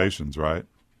conversations, right?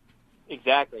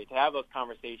 Exactly, to have those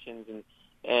conversations,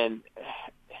 and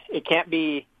it can't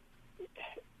be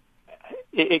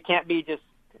just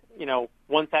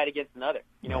one side against another.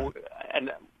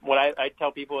 And what I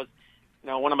tell people is,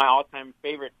 one of my all-time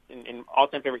favorite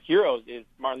heroes is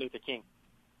Martin Luther King.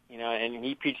 And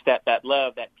he preached that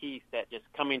love, that peace, that just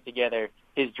coming together,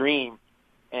 his dream,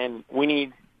 and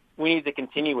we need to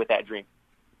continue with that dream.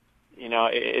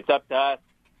 It's up to us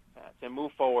to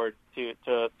move forward,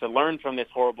 to learn from this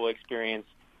horrible experience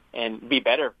and be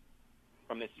better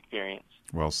from this experience.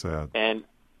 Well said.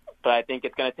 But I think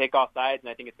it's going to take all sides, and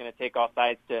I think it's going to take all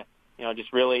sides to,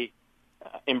 just really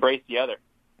embrace the other,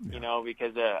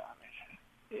 because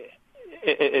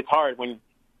it's hard when,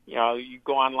 you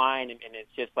go online and it's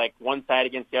just like one side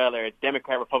against the other. It's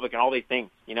Democrat, Republican, all these things.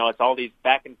 It's all these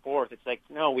back and forth. It's like,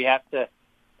 no, we have to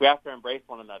embrace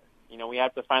one another. We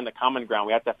have to find the common ground.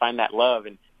 We have to find that love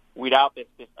and weed out this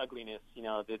ugliness,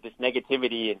 this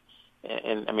negativity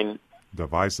and I mean,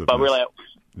 divisiveness. But really,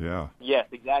 yeah. Yes,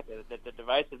 exactly. The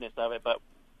divisiveness of it. But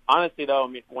honestly,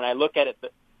 though, when I look at it,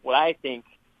 what I think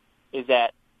is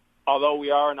that although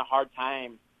we are in a hard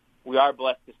time, we are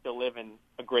blessed to still live in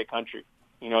a great country,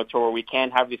 to where we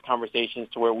can have these conversations,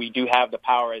 to where we do have the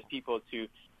power as people to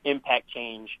impact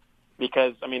change.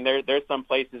 Because, there's some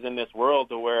places in this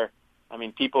world where,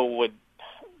 people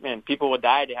would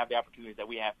die to have the opportunities that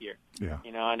we have here. Yeah.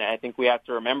 And I think we have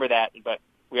to remember that, but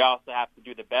we also have to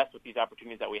do the best with these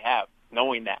opportunities that we have,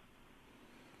 knowing that.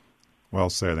 Well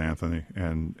said, Anthony.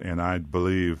 And I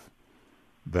believe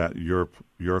that your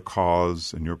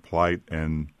cause and your plight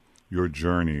and your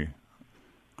journey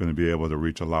going to be able to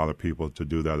reach a lot of people to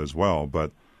do that as well.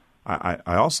 But I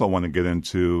also want to get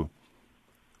into,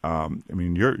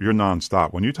 you're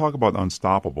nonstop. When you talk about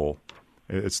unstoppable,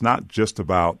 it's not just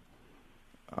about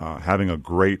having a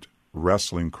great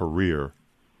wrestling career.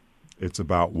 It's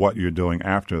about what you're doing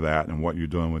after that and what you're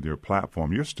doing with your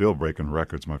platform. You're still breaking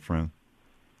records, my friend.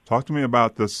 Talk to me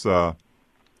about this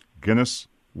Guinness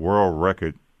World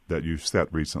Record that you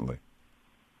set recently.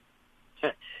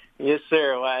 Yes,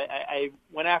 sir. Well, I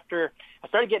went after. I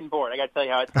started getting bored. I got to tell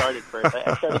you how it started first.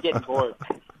 I started getting bored.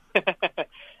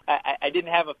 I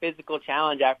didn't have a physical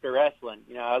challenge after wrestling.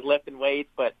 I was lifting weights,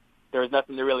 but there was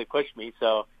nothing to really push me.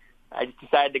 So I just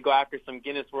decided to go after some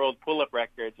Guinness World pull-up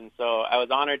records. And so I was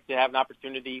honored to have an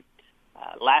opportunity.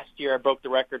 Last year, I broke the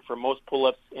record for most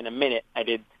pull-ups in a minute. I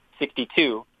did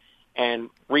 62.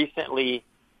 And recently,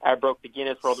 I broke the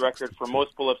Guinness World Record for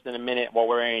most pull-ups in a minute while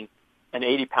wearing an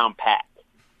 80-pound pack.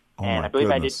 And I believe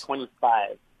goodness. I did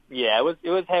 25. Yeah, it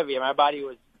was heavy. My body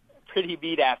was pretty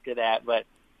beat after that. But,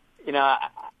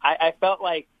 I felt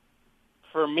like,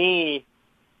 for me,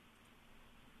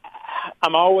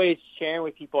 I'm always sharing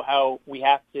with people how we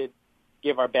have to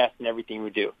give our best in everything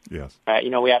we do. Yes. Right?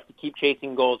 We have to keep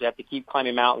chasing goals. We have to keep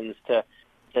climbing mountains to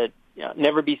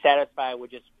never be satisfied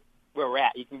with just where we're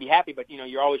at. You can be happy, but,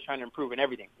 you're always trying to improve in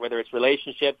everything, whether it's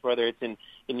relationships, whether it's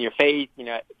in your faith,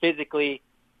 physically.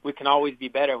 We can always be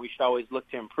better. We should always look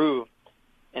to improve.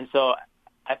 And so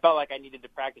I felt like I needed to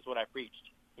practice what I preached.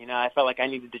 I felt like I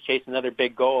needed to chase another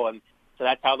big goal. And so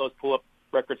that's how those pull-up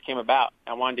records came about.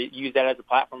 I wanted to use that as a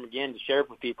platform again to share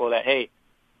with people that, hey,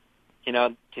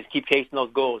 just keep chasing those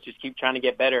goals. Just keep trying to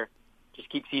get better. Just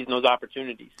keep seizing those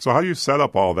opportunities. So how do you set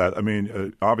up all that?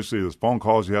 Obviously there's phone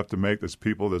calls you have to make. There's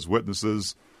people, there's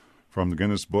witnesses from the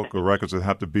Guinness Book of Records that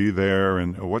have to be there.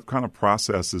 And what kind of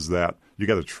process is that? You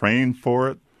got to train for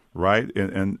it, right?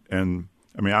 And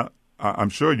I'm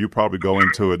sure you probably go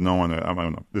into it knowing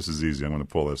that this is easy. I'm going to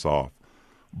pull this off.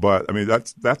 But I mean,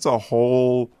 that's a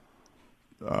whole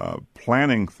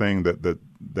planning thing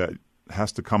that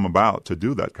has to come about to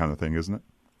do that kind of thing, isn't it?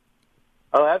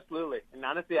 Oh, absolutely. And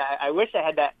honestly, I wish I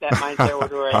had that mindset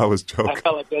where I was joking. I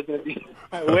felt like that was going to be.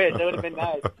 I wish that would have been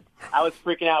nice. I was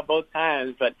freaking out both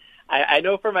times, but I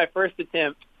know for my first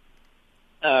attempt,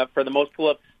 for the most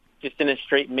pull-ups just in a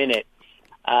straight minute.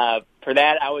 For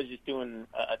that, I was just doing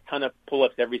a ton of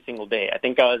pull-ups every single day. I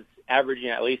think I was averaging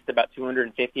at least about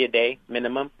 250 a day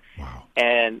minimum. Wow.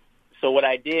 And so what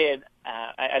I did,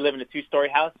 I live in a 2-story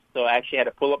house, so I actually had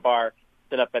a pull-up bar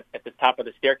set up at the top of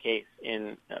the staircase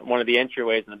in one of the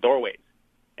entryways and the doorways.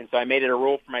 And so I made it a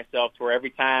rule for myself to where every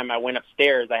time I went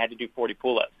upstairs, I had to do 40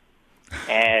 pull-ups.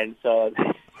 And so,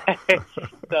 I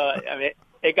mean,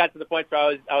 it got to the point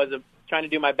where I was trying to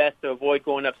do my best to avoid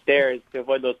going upstairs to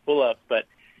avoid those pull-ups. But,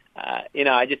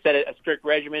 I just set a strict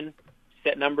regimen,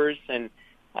 set numbers, and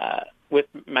with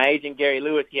my agent, Gary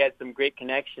Lewis, he had some great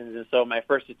connections. And so my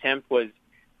first attempt was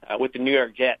with the New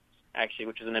York Jets, actually,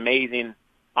 which was an amazing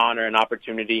honor and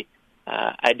opportunity.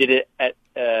 I did it at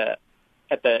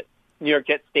the New York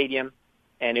Jets Stadium,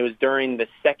 and it was during the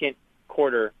second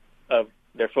quarter of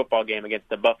their football game against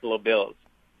the Buffalo Bills.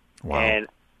 Wow. And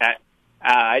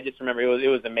I just remember it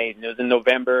was amazing. It was in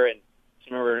November, and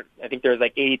I think there was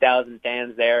like 80,000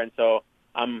 fans there, and so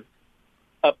I'm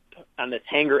up on this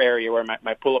hangar area where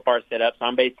my pull-up bar is set up, so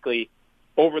I'm basically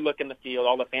overlooking the field.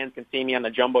 All the fans can see me on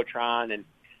the Jumbotron, and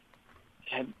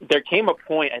there came a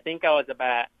point, I think I was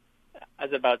about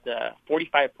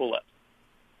 45 pull-ups.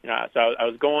 So I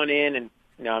was going in, and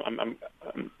I'm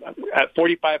at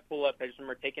 45 pull-ups. I just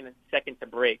remember taking a second to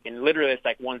break, and literally it's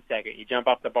like 1 second. You jump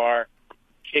off the bar,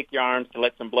 shake your arms to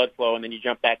let some blood flow, and then you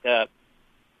jump back up.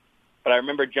 But I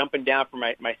remember jumping down for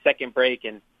my second break,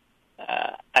 and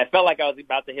I felt like I was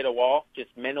about to hit a wall, just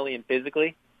mentally and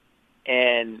physically.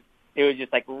 And it was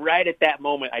just like right at that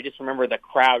moment, I just remember the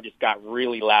crowd just got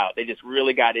really loud. They just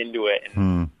really got into it.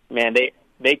 And man,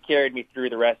 they carried me through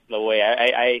the rest of the way.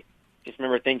 I just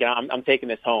remember thinking, I'm taking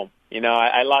this home.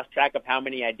 I lost track of how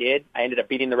many I did. I ended up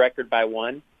beating the record by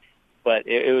 1, but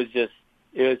it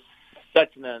was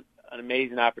such an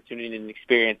amazing opportunity and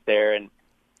experience there. And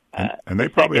they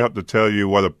probably have to tell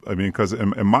you because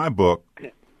in my book,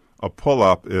 a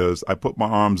pull-up is I put my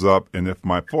arms up, and if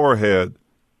my forehead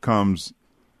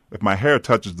if my hair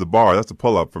touches the bar, that's a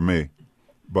pull-up for me.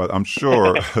 But I'm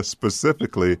sure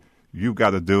specifically you've got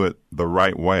to do it the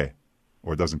right way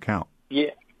or it doesn't count.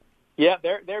 Yeah,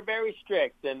 they're very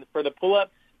strict. And for the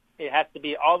pull-ups, it has to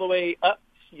be all the way up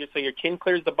so your chin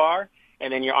clears the bar,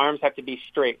 and then your arms have to be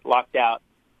straight, locked out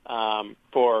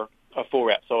for a full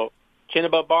rep. So chin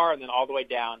above bar and then all the way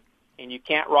down. And you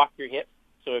can't rock your hips.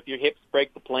 So if your hips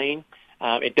break the plane,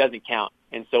 it doesn't count.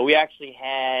 And so we actually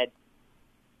had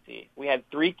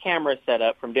 3 cameras set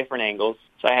up from different angles.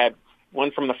 So I had one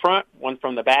from the front, one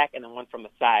from the back, and then one from the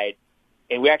side.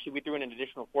 And we threw in an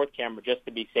additional 4th camera just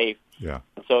to be safe. Yeah.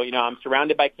 So, I'm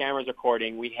surrounded by cameras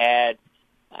recording. We had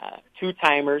 2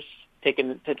 timers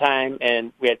taking the time,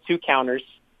 and we had 2 counters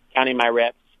counting my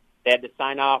reps. They had to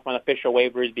sign off on official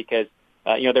waivers because,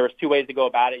 there was 2 ways to go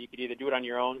about it. You could either do it on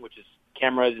your own, which is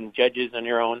cameras and judges on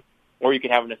your own, or you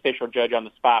could have an official judge on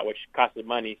the spot, which costed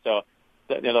money. So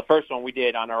the first one we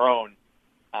did on our own.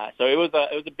 So it was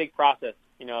a big process.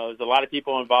 There was a lot of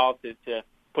people involved to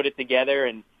put it together,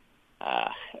 and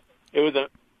it was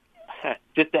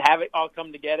just to have it all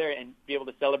come together and be able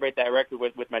to celebrate that record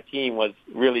with my team was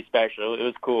really special. It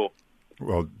was cool.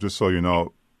 Well, just so you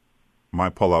know, my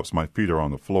pull-ups, my feet are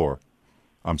on the floor.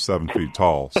 I'm 7 feet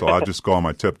tall, so I just go on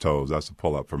my tiptoes. That's a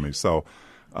pull-up for me. So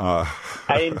I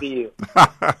envy you.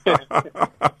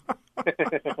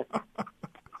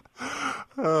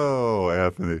 Oh,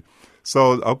 Anthony.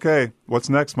 So, okay, what's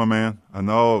next, my man? I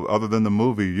know other than the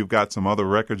movie, you've got some other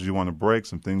records you want to break,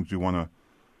 some things you want to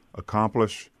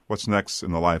accomplish. What's next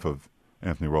in the life of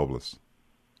Anthony Robles?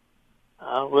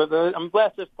 I'm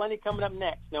blessed. There's plenty coming up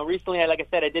next. Recently, like I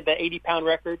said, I did the 80-pound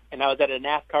record, and I was at a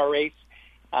NASCAR race.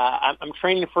 I'm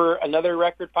training for another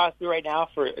record possibly right now.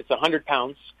 It's 100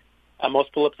 pounds.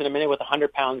 Most pull-ups in a minute with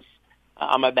 100 pounds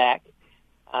on my back.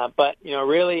 But,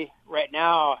 really, right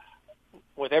now,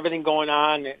 with everything going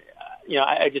on,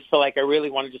 I just feel like I really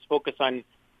want to just focus on,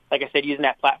 like I said, using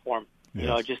that platform,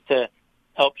 yes. Just to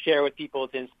help share with people,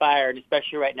 to inspire, and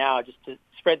especially right now, just to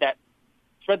spread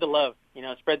the love,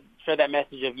 spread that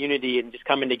message of unity and just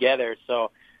coming together.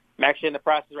 So I'm actually in the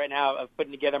process right now of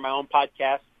putting together my own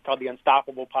podcast called the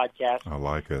Unstoppable Podcast. I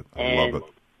like it. I love it.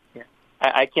 Yeah,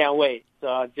 I can't wait.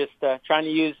 So just trying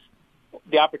to use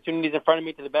the opportunities in front of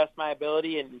me to the best of my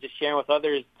ability and just sharing with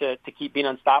others to keep being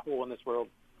unstoppable in this world.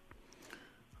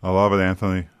 I love it,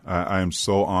 Anthony. I am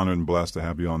so honored and blessed to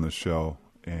have you on this show.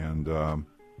 And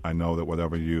I know that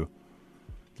whatever you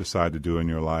decide to do in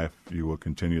your life, you will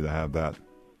continue to have that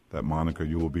moniker.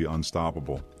 You will be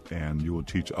unstoppable, and you will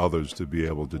teach others to be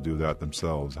able to do that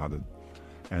themselves.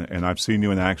 And I've seen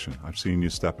you in action. I've seen you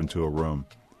step into a room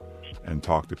and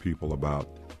talk to people about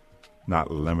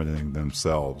not limiting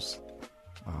themselves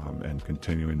and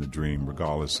continuing to dream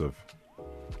regardless of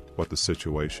what the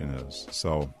situation is.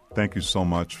 So thank you so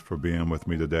much for being with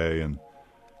me today and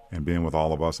being with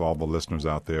all of us. All the listeners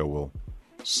out there will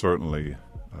certainly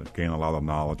gain a lot of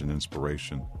knowledge and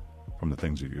inspiration from the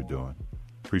things that you're doing.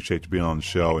 Appreciate you being on the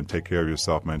show, and take care of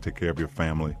yourself, man. Take care of your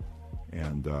family,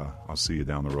 and I'll see you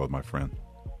down the road, my friend.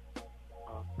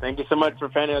 Thank you so much, my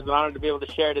friend. It was an honor to be able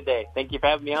to share today. Thank you for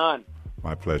having me on.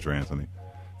 My pleasure, Anthony.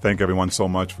 Thank everyone so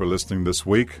much for listening this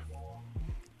week.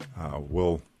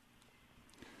 We'll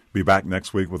be back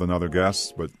next week with another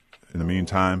guest, but in the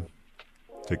meantime,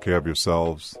 take care of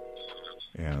yourselves,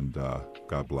 and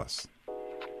God bless.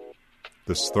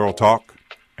 This is Thurl Talk,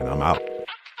 and I'm out.